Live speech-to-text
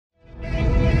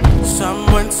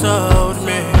told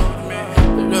me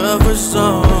love was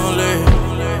only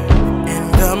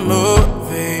in the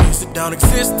movies. It don't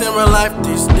exist in real life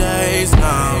these days,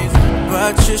 no.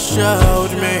 But you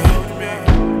showed me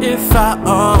if I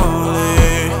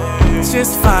only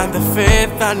just find the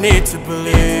faith I need to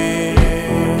believe.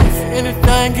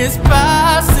 Anything is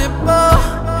possible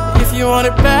if you want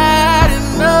it bad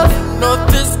enough. Know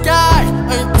the sky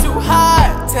ain't too high.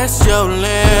 Test your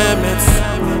limits.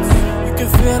 You can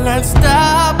feel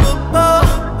unstoppable,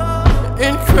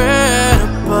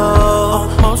 incredible.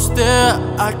 Almost there,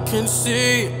 I can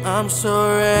see. I'm so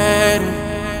ready.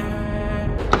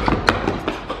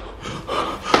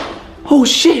 Oh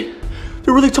shit!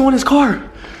 They're really towing his car.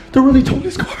 They're really towing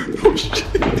his car. Oh shit!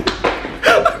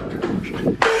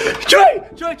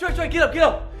 Trey, get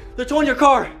up! They're towing your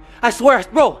car. I swear,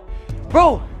 bro,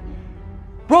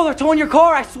 they're towing your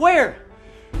car. I swear,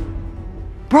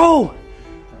 bro,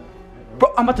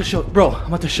 I'm about to show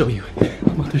you.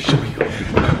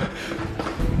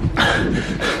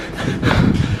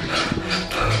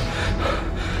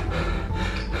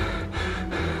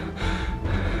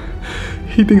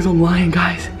 He thinks I'm lying,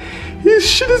 guys. His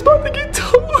shit is about to get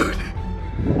towed.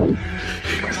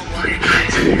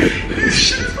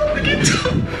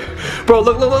 Bro,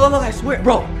 look, I swear,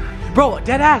 bro,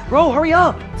 dead ass, bro, hurry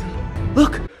up.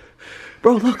 Look,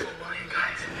 bro, look.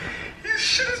 His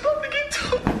shit is about to get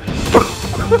towed. Bro,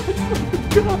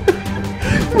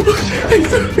 I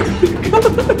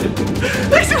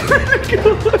swear to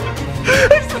God.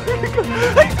 I swear to God.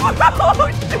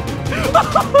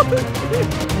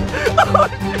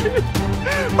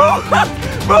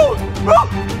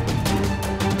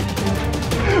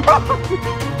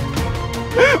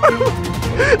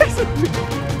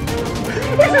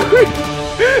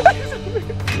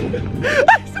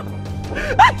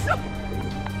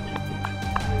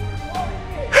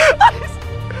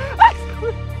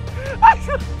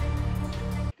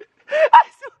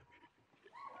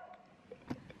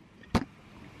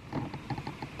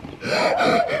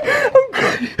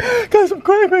 I'm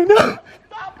crying right now.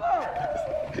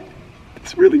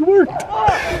 This really worked.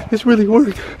 This really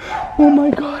worked. Oh my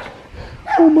God.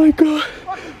 Oh my God.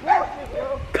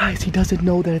 Guys, he doesn't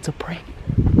know that it's a prank.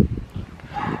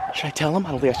 Should I tell him?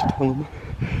 I don't think I should tell him.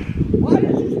 Why did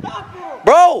you stop him?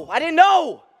 Bro, I didn't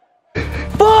know.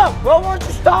 Fuck, bro, why don't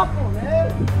you stop him,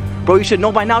 man? Bro, you should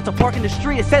know by now to park in the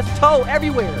street. It says tow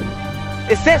everywhere.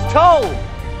 It says tow.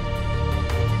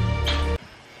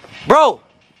 Bro,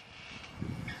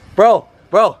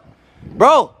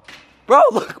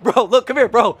 look, come here,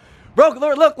 bro. Bro,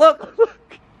 look. Bro,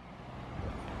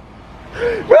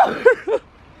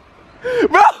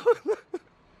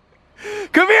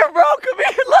 come here, bro,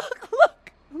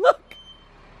 look,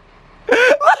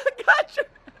 got you.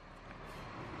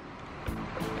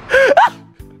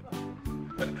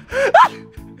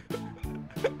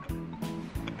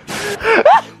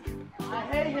 I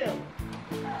hate him.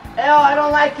 Hell, I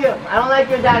don't like him. I don't like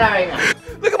your dad right now.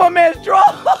 Look at my man's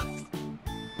drawers.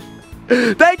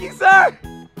 Thank you, sir.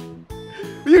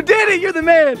 You did it. You're the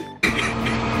man.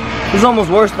 This is almost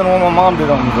worse than what my mom did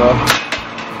on me, bro.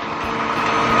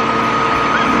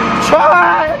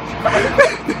 Try.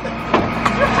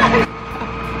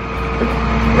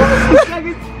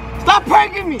 Stop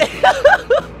pranking me.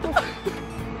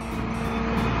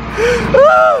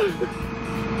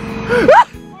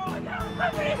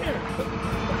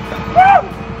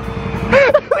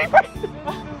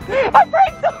 I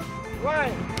pranked him.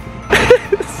 Right.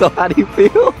 So how do you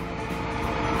feel?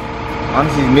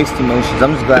 Honestly, mixed emotions.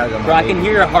 I'm just glad I got my Bro, I can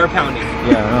hear your heart pounding.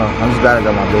 Yeah, I know. I'm just glad I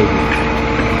got my baby.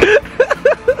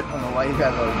 I don't know why you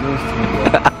guys are doing this to me, bro.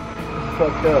 It's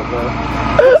fucked up, bro.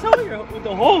 What's up with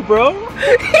the hole, bro?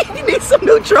 You need some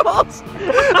new drawers.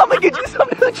 I'm gonna get you some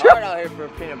new It's hard drawers. out here for a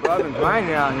peanut, bro. I've been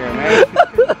grinding out here, man.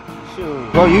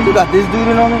 Shoot. Bro, you got this dude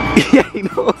in on it? Yeah, he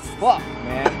knows. Fuck,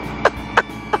 man.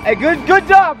 Hey, good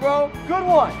job, bro. Good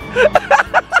one.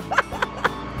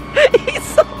 He's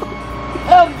so.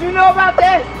 Oh, did you know about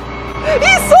this?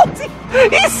 He's salty.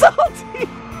 He's salty.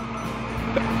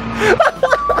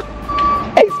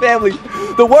 Hey, family.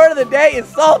 The word of the day is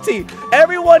salty.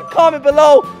 Everyone comment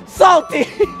below, salty.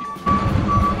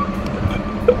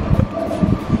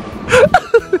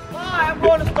 Bye, I'm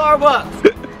going to Starbucks.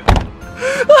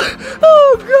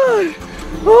 Oh God.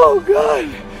 Oh God.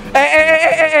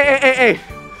 Hey.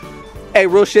 Hey,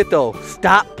 real shit though.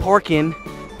 Stop parking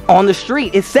on the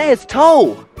street. It says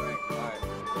tow. Alright.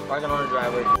 Parking on the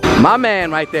driveway. My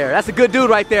man right there. That's a good dude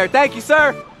right there. Thank you,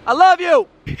 sir. I love you.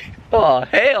 Oh,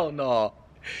 hell no.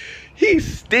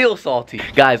 He's still salty.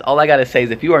 Guys, all I gotta say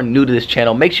is if you are new to this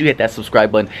channel, make sure you hit that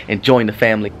subscribe button and join the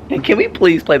family. And can we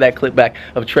please play that clip back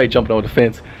of Trey jumping over the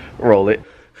fence? Roll it.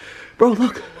 Bro,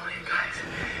 look.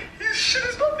 This shit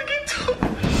is about to get tough.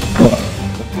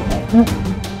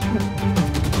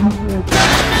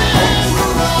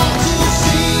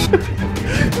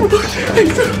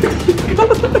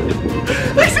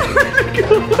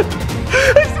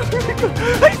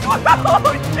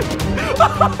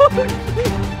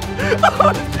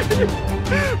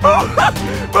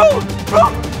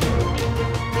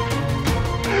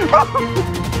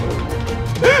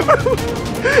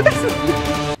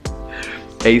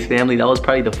 Ace family, that was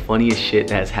probably the funniest shit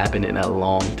that has happened in a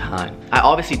long time. I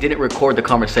obviously didn't record the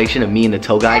conversation of me and the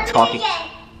tow guy talking.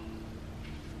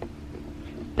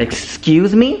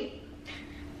 Excuse me?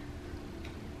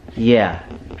 Yeah,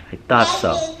 I thought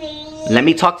so. Let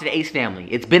me talk to the Ace family.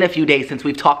 It's been a few days since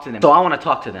we've talked to them, so I want to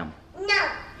talk to them. No.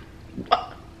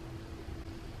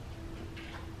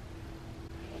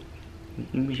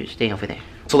 You should stay over there.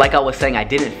 So like I was saying, I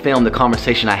didn't film the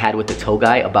conversation I had with the tow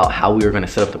guy about how we were gonna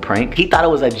set up the prank. He thought it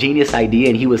was a genius idea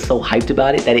and he was so hyped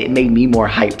about it that it made me more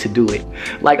hyped to do it.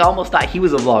 Like I almost thought he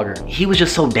was a vlogger. He was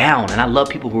just so down, and I love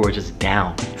people who are just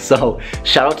down. So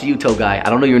shout out to you, tow guy. I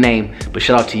don't know your name, but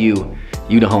shout out to you.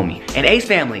 You the homie. And Ace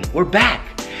family, we're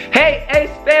back. Hey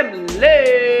Ace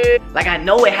family! Like I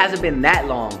know it hasn't been that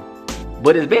long,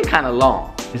 but it's been kind of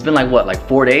long. It's been like what, like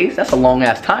 4 days? That's a long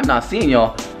ass time not seeing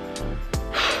y'all.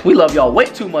 We love y'all way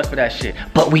too much for that shit,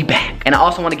 but we back. And I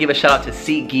also want to give a shout out to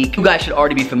SeatGeek. You guys should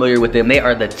already be familiar with them. They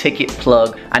are the ticket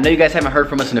plug. I know you guys haven't heard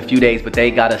from us in a few days, but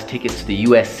they got us tickets to the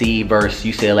USC versus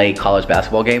UCLA college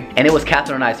basketball game. And it was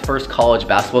Catherine and I's first college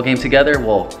basketball game together.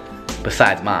 Well,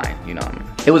 besides mine, you know what I mean.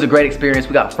 It was a great experience.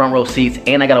 We got front row seats,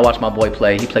 and I got to watch my boy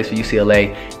play. He plays for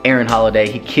UCLA, Aaron Holiday.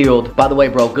 He killed. By the way,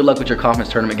 bro, good luck with your conference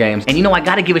tournament games. And you know, I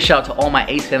got to give a shout out to all my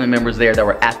Ace family members there that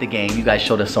were at the game. You guys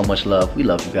showed us so much love. We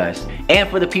love you guys. And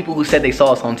for the people who said they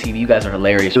saw us on TV, you guys are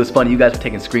hilarious. It was funny. You guys were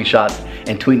taking screenshots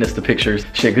and tweeting us the pictures.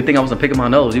 Shit, good thing I wasn't picking my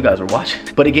nose. You guys were watching.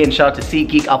 But again, shout out to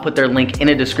SeatGeek. I'll put their link in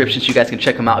the description so you guys can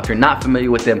check them out. If you're not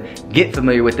familiar with them, get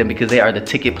familiar with them because they are the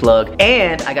ticket plug.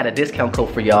 And I got a discount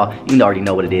code for y'all. You already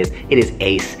know what it is. It is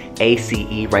ACE.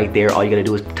 ACE right there. All you gotta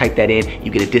do is type that in. You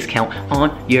get a discount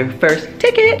on your first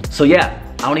ticket. So yeah,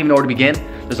 I don't even know where to begin.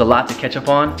 There's a lot to catch up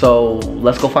on. So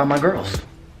let's go find my girls.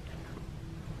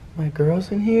 My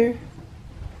girls in here?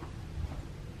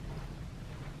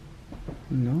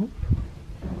 Nope.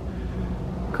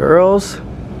 Girls.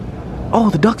 Oh,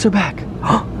 the ducks are back.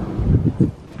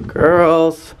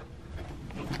 Girls.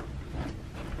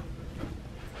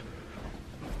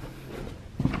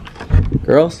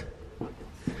 Girls.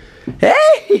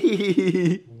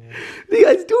 Hey! What are you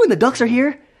guys doing? The ducks are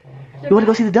here. You want to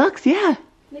go see the ducks? Yeah.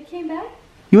 They came back?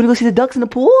 You want to go see the ducks in the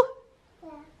pool? Yeah.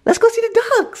 Let's go see the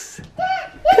ducks.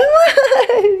 Yeah. Come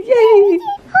on. Yay.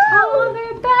 Oh,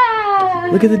 they're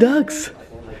back. Look at the ducks.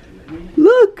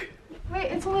 Look.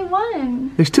 Wait, it's only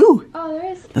one. There's two. Oh,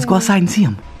 there is two. Let's go outside and see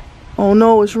them. Oh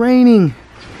no, it's raining.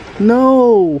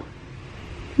 No.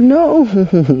 No.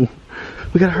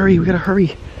 We gotta hurry. We gotta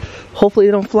hurry. Hopefully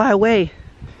they don't fly away.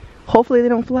 Hopefully they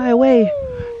don't fly away.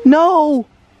 No!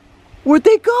 Where'd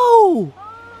they go? Oh,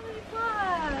 they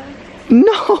left.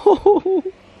 No!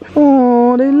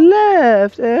 Oh, they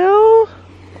left, Elle.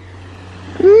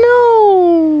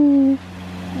 No!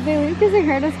 Did they leave because they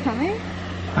heard us coming?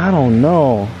 I don't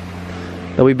know.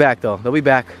 They'll be back though. They'll be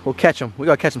back. We'll catch them. We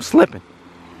gotta catch them slipping.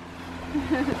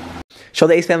 Show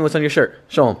the Ace family what's on your shirt.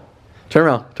 Show them. Turn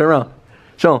around. Turn around.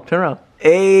 Show them. Turn around.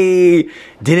 Hey,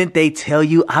 didn't they tell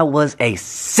you I was a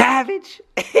savage?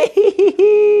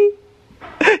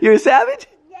 You're a savage?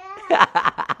 Yeah.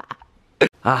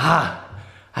 Aha,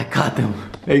 I caught them.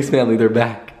 Ace family, they're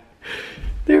back.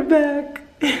 They're back.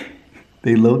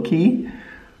 They low-key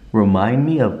remind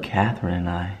me of Catherine and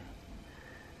I.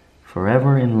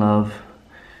 Forever in love.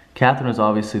 Catherine is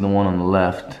obviously the one on the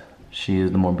left. She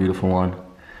is the more beautiful one.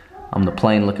 I'm the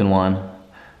plain looking one.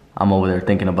 I'm over there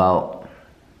thinking about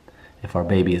if our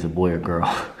baby is a boy or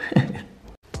girl.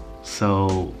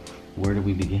 So, where do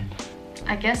we begin?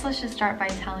 I guess let's just start by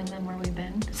telling them where we've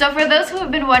been. So for those who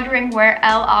have been wondering where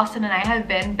Elle, Austin, and I have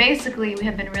been, basically we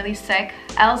have been really sick.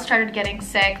 Elle started getting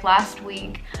sick last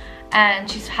week and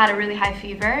she's had a really high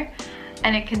fever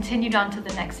and it continued on to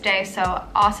the next day. So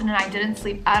Austin and I didn't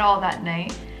sleep at all that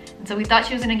night. And so we thought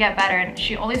she was gonna get better, and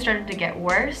she only started to get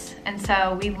worse. And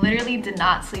so we literally did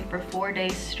not sleep for 4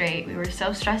 days straight. We were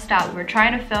so stressed out. We were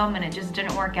trying to film and it just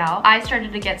didn't work out. I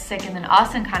started to get sick, and then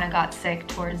Austin kind of got sick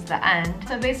towards the end.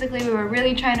 So basically we were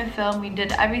really trying to film. We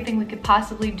did everything we could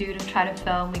possibly do to try to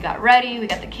film. We got ready, we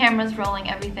got the cameras rolling,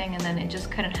 everything, and then it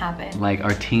just couldn't happen. Like,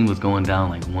 our team was going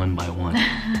down like one by one.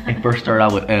 It first started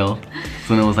out with Elle,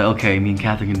 so then it was like, okay, me and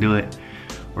Catherine can do it.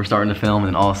 We're starting to film, and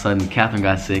then all of a sudden Catherine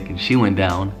got sick and she went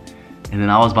down. And then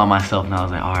I was by myself, and I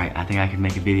was like, all right, I think I can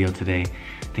make a video today.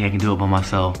 I think I can do it by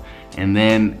myself. And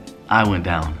then I went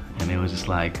down, and it was just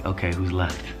like, okay, who's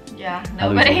left? Yeah,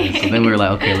 nobody. So then we were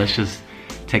like, okay, let's just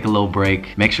take a little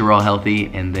break, make sure we're all healthy,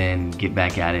 and then get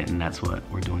back at it, and that's what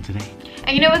we're doing today.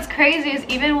 And you know what's crazy is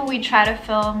even when we try to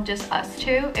film just us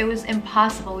two, it was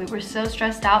impossible. We were so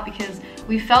stressed out because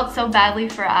we felt so badly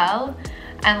for Elle.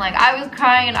 And like, I was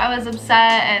crying and I was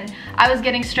upset and I was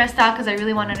getting stressed out because I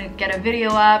really wanted to get a video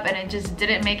up, and it just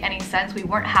didn't make any sense. We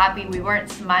weren't happy, we weren't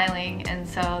smiling, and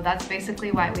so that's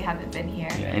basically why we haven't been here.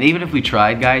 Yeah, and even if we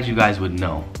tried, guys, you guys would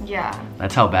know. Yeah.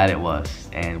 That's how bad it was,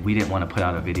 and we didn't want to put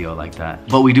out a video like that.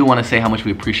 But we do want to say how much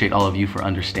we appreciate all of you for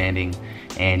understanding,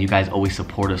 and you guys always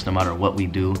support us no matter what we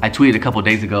do. I tweeted a couple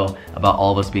days ago about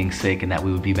all of us being sick and that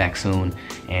we would be back soon,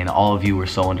 and all of you were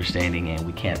so understanding, and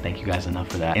we can't thank you guys enough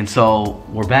for that. And so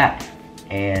we're back,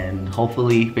 and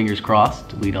hopefully, fingers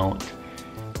crossed, we don't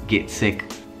get sick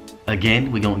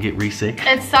again. We don't get re-sick.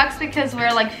 It sucks because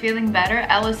we're like feeling better.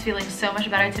 Elle was feeling so much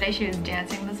better today. She was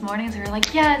dancing this morning, so we were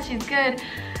like, yeah, she's good.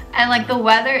 And like, the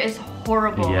weather is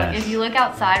horrible. Yes. Like, if you look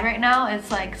outside right now,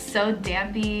 it's like so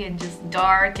dampy and just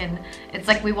dark, and it's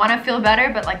like we want to feel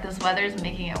better, but like this weather is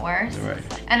making it worse. Right.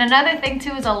 And another thing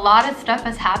too is a lot of stuff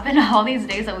has happened all these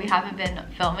days that we haven't been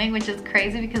filming, which is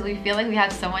crazy because we feel like we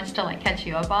have so much to like catch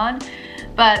you up on.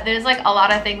 But there's like a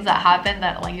lot of things that happen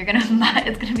that like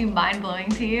it's gonna be mind-blowing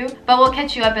to you. But we'll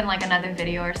catch you up in like another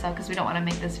video or so because we don't want to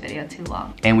make this video too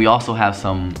long. And we also have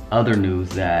some other news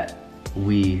that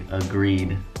we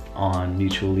agreed on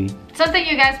mutually. Something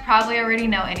you guys probably already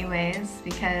know anyways,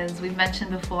 because we've mentioned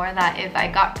before that if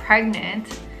I got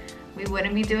pregnant, we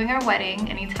wouldn't be doing our wedding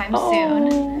anytime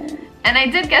soon. And I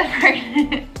did get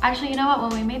pregnant. Actually, you know what?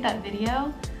 When we made that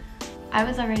video, I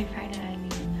was already pregnant. I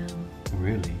didn't even know.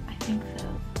 Really? I think so.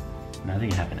 No, I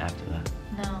think it happened after that.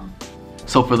 No.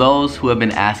 So for those who have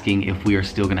been asking if we are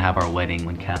still gonna have our wedding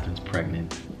when Catherine's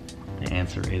pregnant, the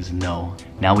answer is no.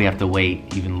 Now we have to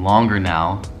wait even longer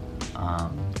now.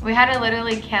 We had to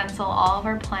literally cancel all of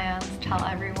our plans, tell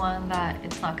everyone that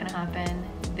it's not gonna happen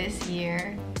this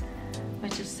year,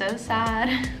 which is so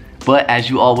sad. But as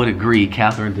you all would agree,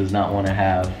 Catherine does not want to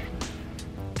have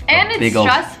and it's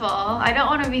stressful. I don't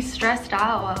want to be stressed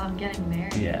out while I'm getting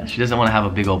married. Yeah, she doesn't want to have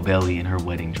a big old belly in her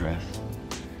wedding dress.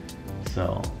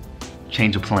 So,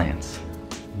 change of plans.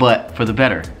 But for the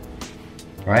better,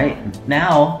 right?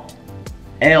 Now,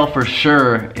 Elle for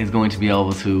sure is going to be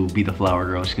able to be the flower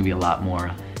girl. She's gonna be a lot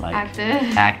more like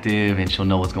active, and she'll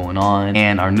know what's going on.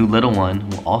 And our new little one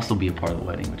will also be a part of the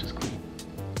wedding, which is cool.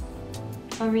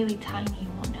 But really tiny, you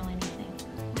won't know anything.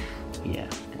 Yeah,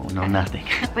 won't know nothing.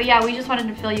 But yeah, we just wanted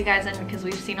to fill you guys in because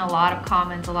we've seen a lot of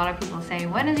comments, a lot of people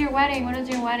saying, when is your wedding? When is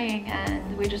your wedding?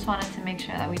 And we just wanted to make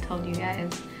sure that we told you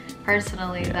guys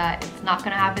personally that it's not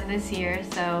gonna happen this year,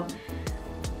 so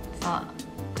it's not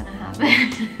gonna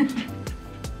happen.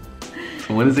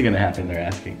 So when is it gonna happen, they're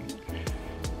asking?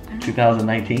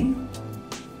 2019?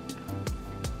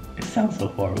 It sounds so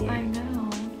far away. I know.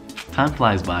 Time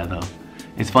flies by though.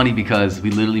 It's funny because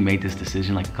we literally made this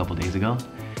decision like a couple days ago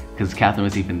because Catherine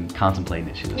was even contemplating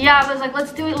it. She was I was like,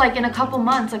 let's do it like in a couple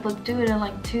months. Like, let's do it in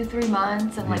like 2-3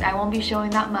 months, and like I won't be showing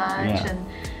that much.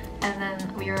 And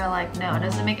then we were like, no, it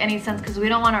doesn't make any sense because we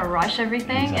don't want to rush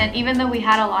everything. Exactly. And even though we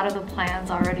had a lot of the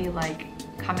plans already like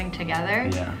coming together,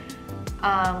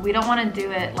 we don't want to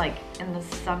do it like in the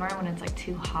summer when it's like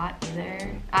too hot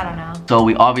either. I don't know. So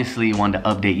we obviously wanted to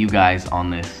update you guys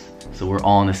on this so we're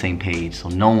all on the same page, so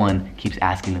no one keeps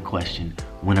asking the question,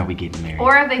 when are we getting married?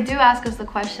 Or if they do ask us the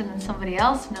question and somebody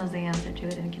else knows the answer to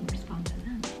it and can respond to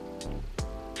them.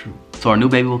 True. So our new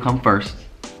baby will come first,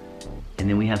 and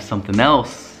then we have something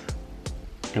else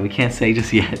that we can't say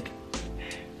just yet,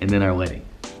 and then our wedding.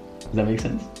 Does that make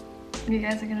sense? You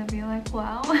guys are gonna be like,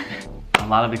 wow. A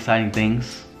lot of exciting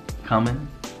things coming.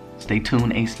 Stay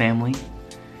tuned, Ace family.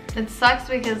 It sucks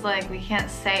because like we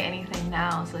can't say anything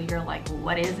now, so you're like,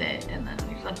 what is it? And then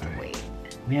we just have to wait.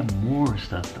 We have more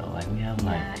stuff though, like we have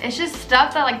like... Yeah, it's just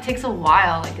stuff that like takes a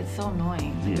while, like it's so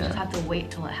annoying. So you just have to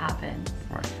wait till it happens.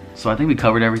 Right. So I think we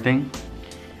covered everything.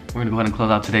 We're gonna go ahead and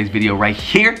close out today's video right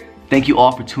here. Thank you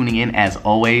all for tuning in as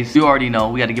always. You already know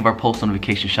we got to give our post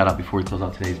notification shout out before we close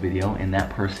out today's video, and that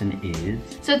person is...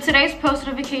 So today's post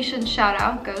notification shout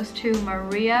out goes to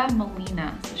Maria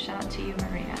Molina. So shout out to you,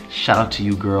 Maria. Shout out to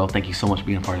you, girl. Thank you so much for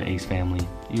being a part of the Ace family.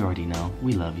 You already know.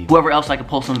 We love you. Whoever else like a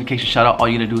post notification shout out, all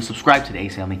you gotta do is subscribe to the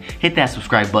Ace family. Hit that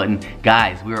subscribe button.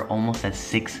 Guys, we are almost at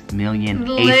 6 million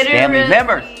Ace family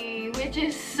members. Which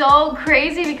is so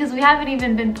crazy because we haven't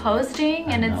even been posting,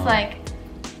 and it's like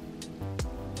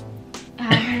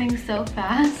happening so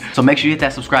fast. So make sure you hit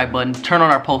that subscribe button, turn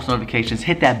on our post notifications,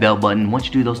 hit that bell button. Once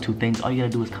you do those two things, all you gotta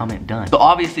do is comment done. So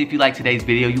obviously, if you like today's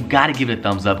video, you gotta give it a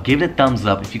thumbs up. Give it a thumbs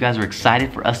up if you guys are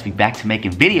excited for us to be back to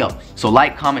making videos. So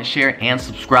like, comment, share, and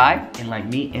subscribe. And like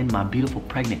me and my beautiful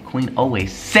pregnant queen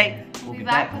always say, we'll be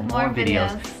back with more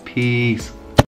videos. Peace.